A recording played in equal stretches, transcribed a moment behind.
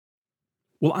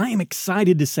Well, I am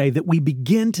excited to say that we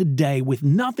begin today with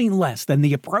nothing less than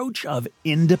the approach of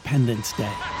Independence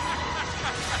Day.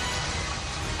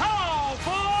 Oh,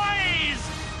 boys!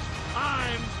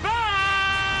 I'm back!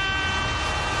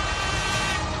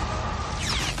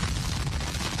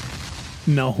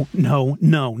 No,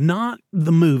 not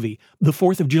the movie. The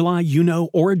 4th of July,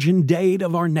 origin date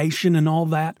of our nation and all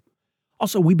that.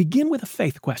 Also, we begin with a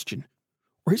faith question.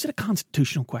 Or is it a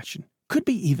constitutional question? Could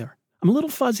be either. I'm a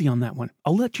little fuzzy on that one.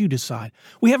 I'll let you decide.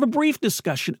 We have a brief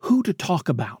discussion who to talk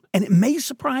about, and it may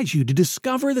surprise you to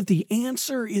discover that the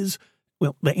answer is,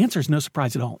 well, the answer is no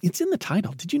surprise at all. It's in the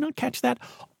title. Did you not catch that?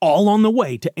 All on the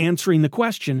way to answering the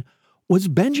question, was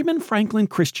Benjamin Franklin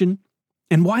Christian,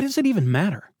 and why does it even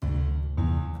matter?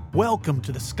 Welcome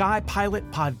to the Sky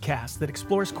Pilot podcast that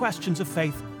explores questions of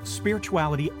faith,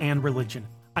 spirituality, and religion.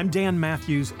 I'm Dan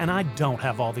Matthews, and I don't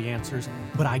have all the answers,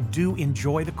 but I do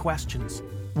enjoy the questions.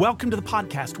 Welcome to the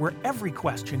podcast where every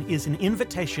question is an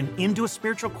invitation into a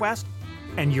spiritual quest,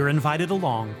 and you're invited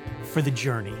along for the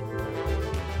journey.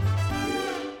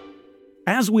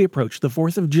 As we approach the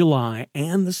 4th of July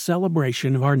and the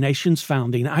celebration of our nation's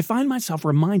founding, I find myself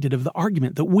reminded of the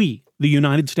argument that we, the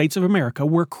United States of America,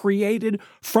 were created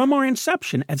from our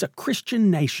inception as a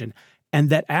Christian nation, and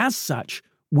that as such,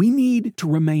 we need to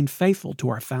remain faithful to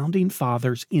our founding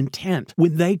fathers' intent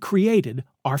when they created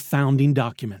our founding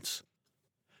documents.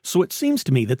 So it seems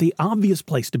to me that the obvious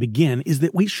place to begin is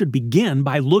that we should begin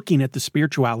by looking at the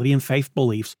spirituality and faith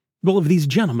beliefs, well, of these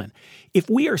gentlemen, if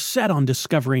we are set on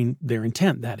discovering their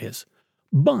intent, that is.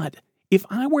 But if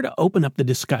I were to open up the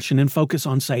discussion and focus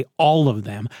on, say, all of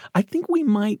them, I think we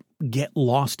might get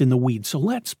lost in the weeds. So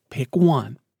let's pick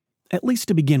one, at least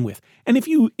to begin with. And if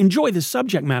you enjoy this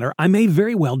subject matter, I may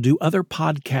very well do other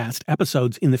podcast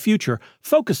episodes in the future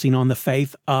focusing on the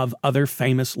faith of other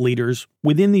famous leaders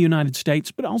within the United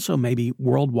States, but also maybe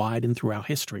worldwide and throughout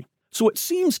history. So it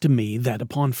seems to me that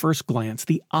upon first glance,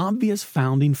 the obvious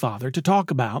founding father to talk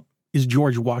about is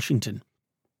George Washington.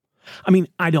 I mean,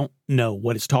 I don't know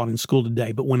what is taught in school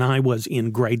today, but when I was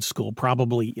in grade school,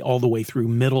 probably all the way through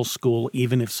middle school,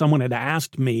 even if someone had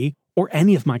asked me or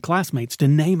any of my classmates to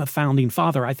name a founding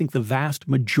father, I think the vast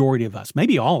majority of us,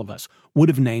 maybe all of us, would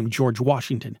have named George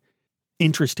Washington.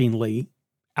 Interestingly,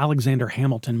 Alexander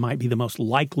Hamilton might be the most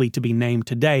likely to be named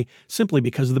today simply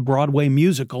because of the Broadway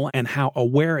musical and how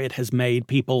aware it has made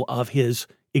people of his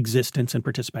existence and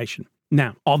participation.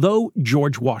 Now, although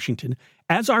George Washington,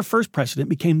 as our first president,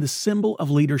 became the symbol of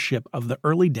leadership of the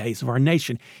early days of our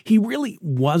nation, he really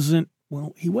wasn't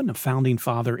a founding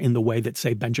father in the way that,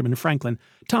 say, Benjamin Franklin,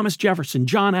 Thomas Jefferson,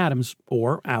 John Adams,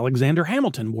 or Alexander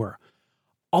Hamilton were.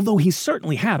 Although he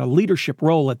certainly had a leadership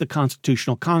role at the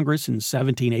Constitutional Congress in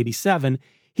 1787,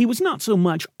 he was not so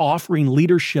much offering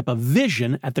leadership of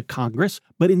vision at the Congress,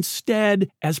 but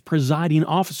instead as presiding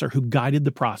officer who guided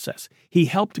the process. He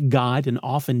helped guide an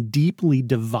often deeply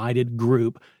divided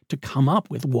group to come up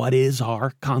with what is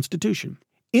our Constitution.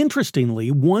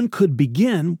 Interestingly, one could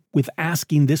begin with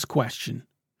asking this question: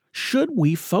 should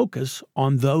we focus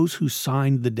on those who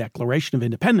signed the Declaration of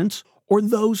Independence or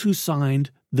those who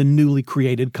signed the newly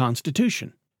created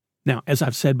Constitution? Now, as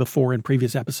I've said before in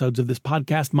previous episodes of this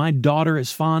podcast, my daughter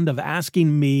is fond of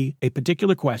asking me a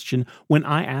particular question when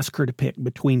I ask her to pick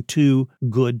between two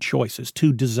good choices,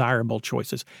 two desirable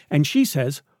choices. And she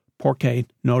says, ¿por qué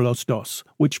no los dos?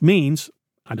 Which means,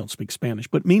 I don't speak Spanish,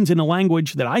 but means in a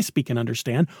language that I speak and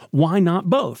understand, why not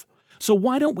both? So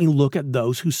why don't we look at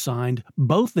those who signed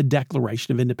both the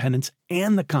Declaration of Independence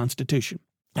and the Constitution?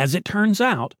 As it turns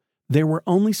out, there were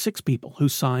only 6 people who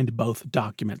signed both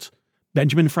documents: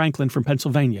 Benjamin Franklin from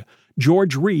Pennsylvania,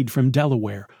 George Read from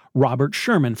Delaware, Robert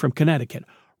Sherman from Connecticut,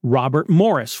 Robert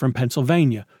Morris from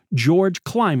Pennsylvania, George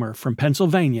Clymer from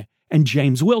Pennsylvania, and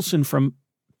James Wilson from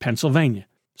Pennsylvania.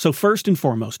 So first and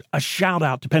foremost, a shout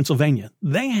out to Pennsylvania.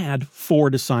 They had 4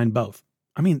 to sign both.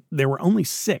 I mean, there were only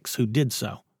 6 who did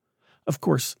so. Of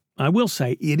course, I will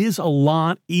say it is a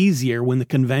lot easier when the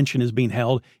convention is being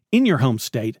held in your home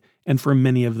state, and for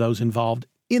many of those involved,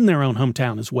 in their own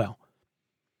hometown as well.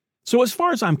 So as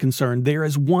far as I'm concerned, there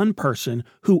is one person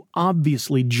who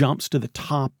obviously jumps to the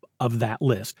top of that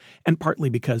list, and partly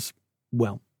because,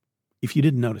 well, if you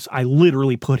didn't notice, I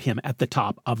literally put him at the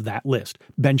top of that list,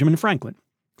 Benjamin Franklin.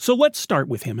 So let's start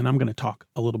with him, and I'm going to talk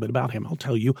a little bit about him. I'll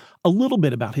tell you a little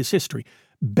bit about his history.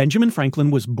 Benjamin Franklin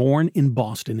was born in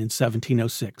Boston in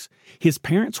 1706. His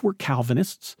parents were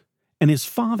Calvinists, and his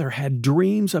father had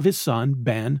dreams of his son,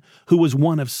 Ben, who was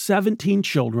one of 17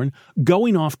 children,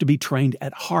 going off to be trained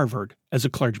at Harvard as a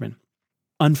clergyman.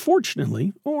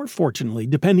 Unfortunately, or fortunately,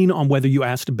 depending on whether you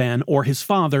asked Ben or his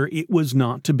father, it was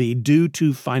not to be due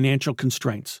to financial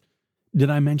constraints. Did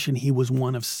I mention he was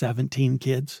one of 17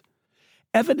 kids?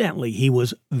 Evidently, he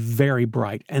was very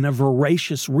bright and a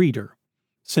voracious reader.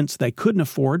 Since they couldn't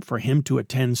afford for him to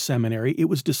attend seminary, it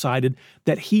was decided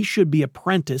that he should be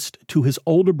apprenticed to his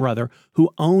older brother,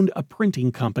 who owned a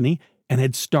printing company and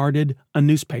had started a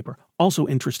newspaper. Also,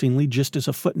 interestingly, just as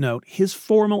a footnote, his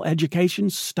formal education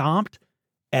stopped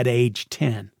at age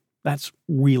 10. That's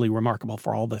really remarkable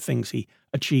for all the things he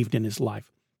achieved in his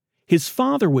life. His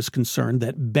father was concerned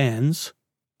that Ben's,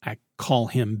 I call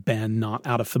him Ben not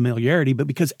out of familiarity, but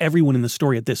because everyone in the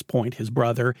story at this point, his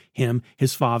brother, him,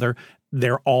 his father,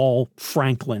 they're all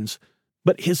Franklins.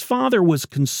 But his father was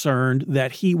concerned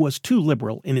that he was too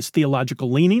liberal in his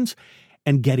theological leanings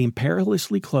and getting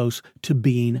perilously close to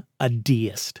being a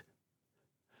deist.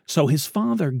 So his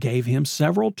father gave him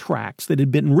several tracts that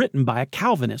had been written by a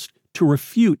Calvinist to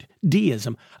refute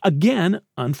deism. Again,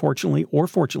 unfortunately or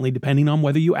fortunately, depending on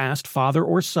whether you asked father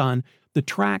or son, the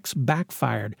tracts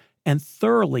backfired and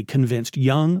thoroughly convinced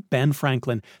young Ben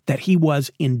Franklin that he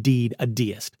was indeed a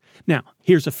deist. Now,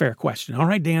 here's a fair question. All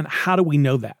right, Dan, how do we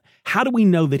know that? How do we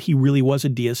know that he really was a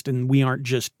deist and we aren't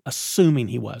just assuming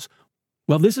he was?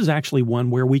 Well, this is actually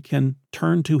one where we can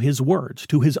turn to his words,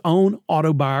 to his own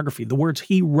autobiography, the words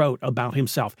he wrote about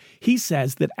himself. He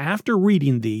says that after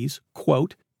reading these,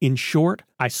 quote, "In short,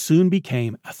 I soon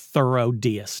became a thorough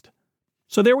deist."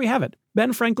 So there we have it.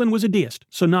 Ben Franklin was a deist,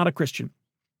 so not a Christian.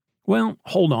 Well,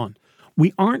 hold on.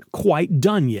 We aren't quite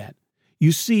done yet.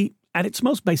 You see, at its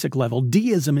most basic level,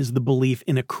 deism is the belief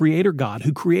in a creator God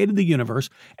who created the universe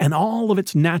and all of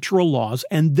its natural laws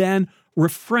and then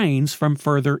refrains from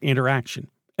further interaction.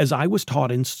 As I was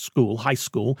taught in school, high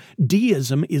school,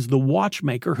 deism is the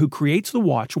watchmaker who creates the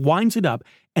watch, winds it up,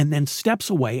 and then steps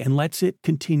away and lets it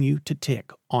continue to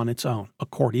tick on its own,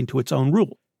 according to its own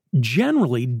rule.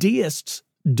 Generally, deists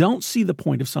don't see the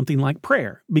point of something like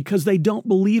prayer because they don't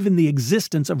believe in the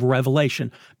existence of revelation.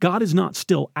 God is not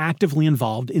still actively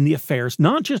involved in the affairs,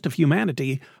 not just of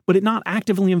humanity, but not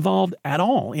actively involved at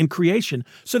all in creation.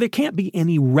 So there can't be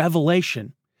any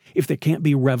revelation. If there can't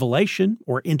be revelation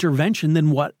or intervention, then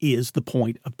what is the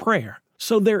point of prayer?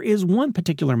 So there is one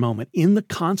particular moment in the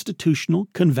Constitutional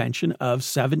Convention of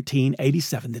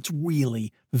 1787 that's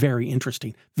really very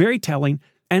interesting, very telling,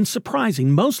 and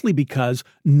surprising, mostly because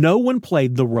no one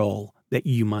played the role that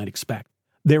you might expect.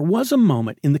 There was a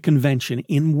moment in the convention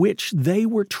in which they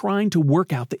were trying to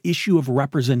work out the issue of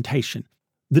representation.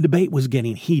 The debate was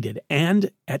getting heated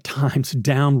and, at times,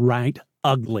 downright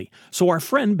ugly. So our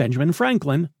friend Benjamin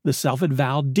Franklin, the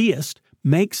self-avowed deist,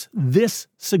 makes this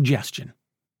suggestion: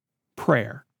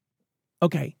 prayer.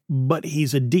 Okay, but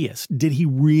he's a deist. Did he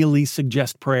really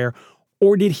suggest prayer?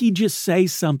 Or did he just say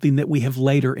something that we have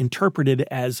later interpreted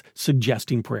as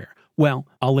suggesting prayer? Well,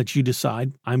 I'll let you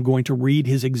decide. I'm going to read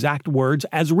his exact words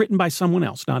as written by someone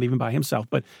else, not even by himself,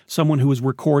 but someone who was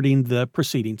recording the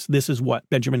proceedings. This is what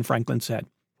Benjamin Franklin said.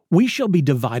 "We shall be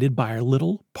divided by our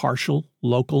little, partial,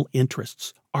 local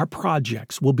interests. Our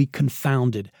projects will be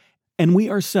confounded, and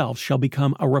we ourselves shall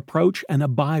become a reproach and a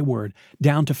byword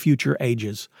down to future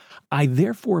ages. I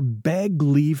therefore beg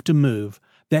leave to move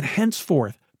that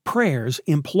henceforth prayers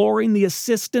imploring the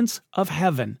assistance of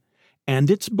heaven and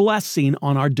its blessing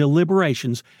on our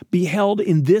deliberations be held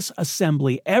in this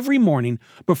assembly every morning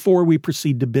before we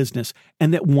proceed to business,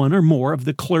 and that one or more of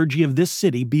the clergy of this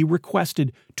city be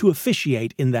requested to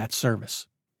officiate in that service."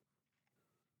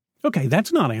 Okay,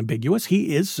 that's not ambiguous.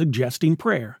 He is suggesting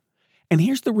prayer. And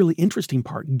here's the really interesting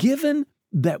part. Given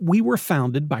that we were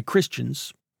founded by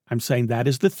Christians, I'm saying that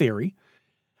is the theory,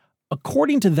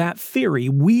 according to that theory,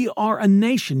 we are a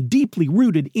nation deeply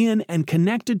rooted in and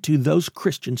connected to those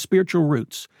Christian spiritual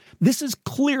roots. This is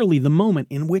clearly the moment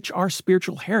in which our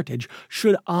spiritual heritage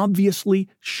should obviously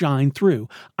shine through.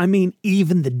 I mean,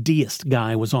 even the deist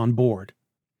guy was on board.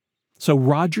 So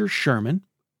Roger Sherman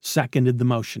seconded the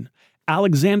motion.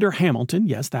 Alexander Hamilton,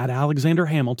 yes, that Alexander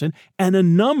Hamilton, and a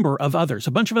number of others,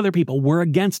 a bunch of other people, were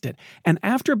against it. And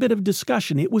after a bit of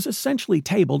discussion, it was essentially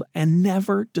tabled and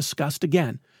never discussed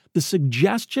again. The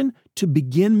suggestion to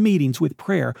begin meetings with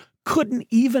prayer couldn't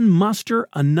even muster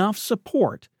enough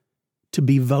support to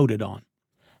be voted on.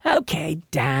 Okay,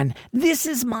 Dan, this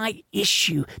is my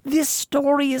issue. This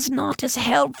story is not as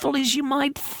helpful as you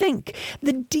might think.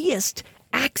 The deist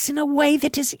acts in a way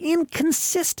that is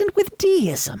inconsistent with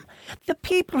deism. The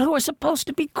people who are supposed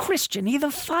to be Christian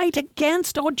either fight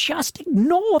against or just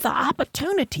ignore the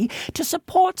opportunity to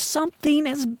support something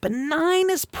as benign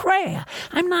as prayer.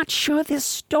 I'm not sure this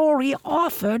story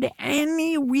offered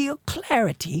any real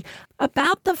clarity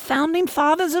about the founding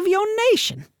fathers of your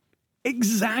nation.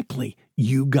 Exactly.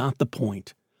 You got the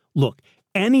point. Look,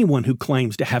 Anyone who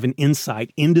claims to have an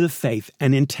insight into the faith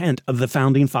and intent of the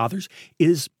Founding Fathers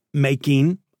is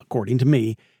making, according to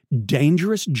me,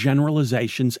 dangerous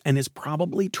generalizations and is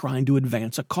probably trying to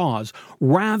advance a cause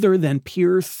rather than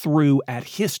peer through at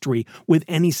history with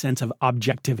any sense of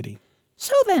objectivity.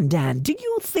 So then, Dan, do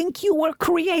you think you were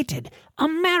created?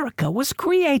 America was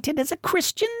created as a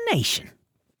Christian nation.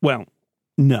 Well,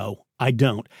 no, I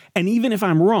don't. And even if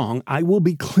I'm wrong, I will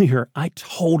be clear, I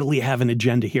totally have an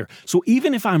agenda here. So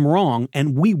even if I'm wrong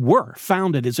and we were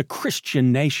founded as a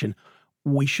Christian nation,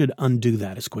 we should undo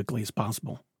that as quickly as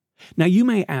possible. Now, you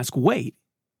may ask, wait,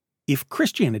 if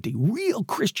Christianity, real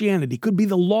Christianity, could be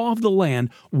the law of the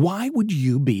land, why would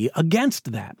you be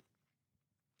against that?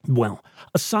 Well,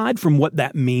 aside from what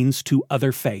that means to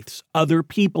other faiths, other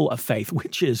people of faith,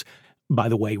 which is, by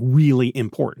the way, really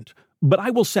important, but I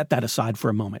will set that aside for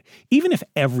a moment. Even if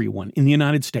everyone in the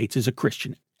United States is a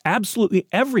Christian, absolutely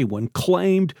everyone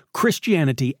claimed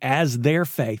Christianity as their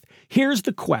faith, here's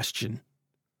the question: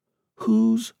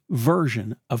 whose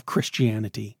version of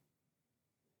Christianity?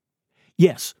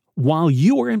 Yes, while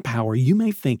you are in power, you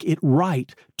may think it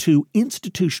right to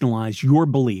institutionalize your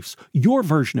beliefs, your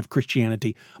version of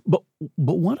Christianity. But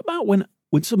what about when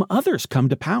some others come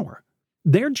to power?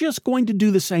 They're just going to do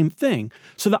the same thing.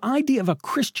 So the idea of a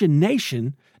Christian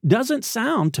nation doesn't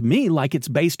sound to me like it's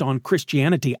based on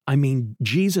Christianity, I mean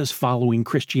Jesus-following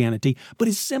Christianity, but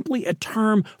is simply a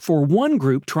term for one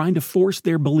group trying to force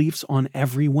their beliefs on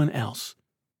everyone else.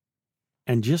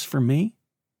 And just for me,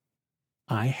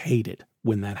 I hate it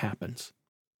when that happens.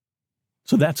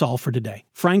 So that's all for today.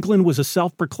 Franklin was a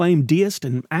self-proclaimed deist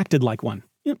and acted like one.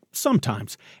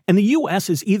 Sometimes. And the U.S.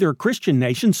 is either a Christian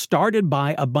nation started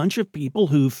by a bunch of people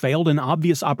who failed an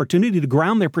obvious opportunity to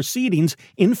ground their proceedings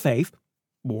in faith,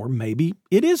 or maybe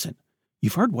it isn't.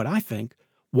 You've heard what I think.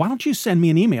 Why don't you send me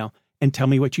an email and tell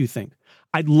me what you think?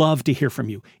 I'd love to hear from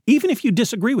you, even if you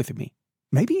disagree with me.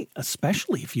 Maybe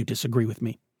especially if you disagree with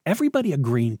me. Everybody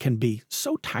agreeing can be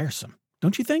so tiresome,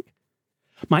 don't you think?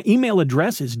 My email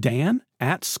address is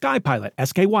dan@skypilot,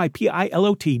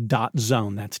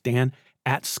 SKYPILOT.zone. That's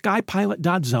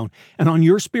dan@skypilot.zone. And on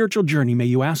your spiritual journey, may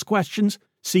you ask questions,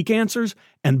 seek answers,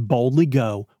 and boldly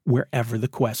go wherever the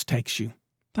quest takes you.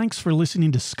 Thanks for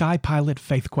listening to Sky Pilot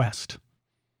Faith Quest.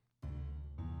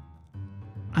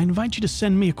 I invite you to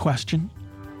send me a question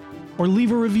or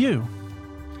leave a review.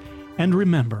 And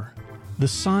remember, the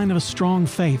sign of a strong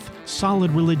faith, solid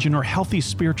religion, or healthy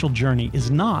spiritual journey is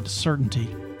not certainty,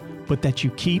 but that you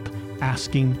keep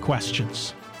asking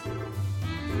questions.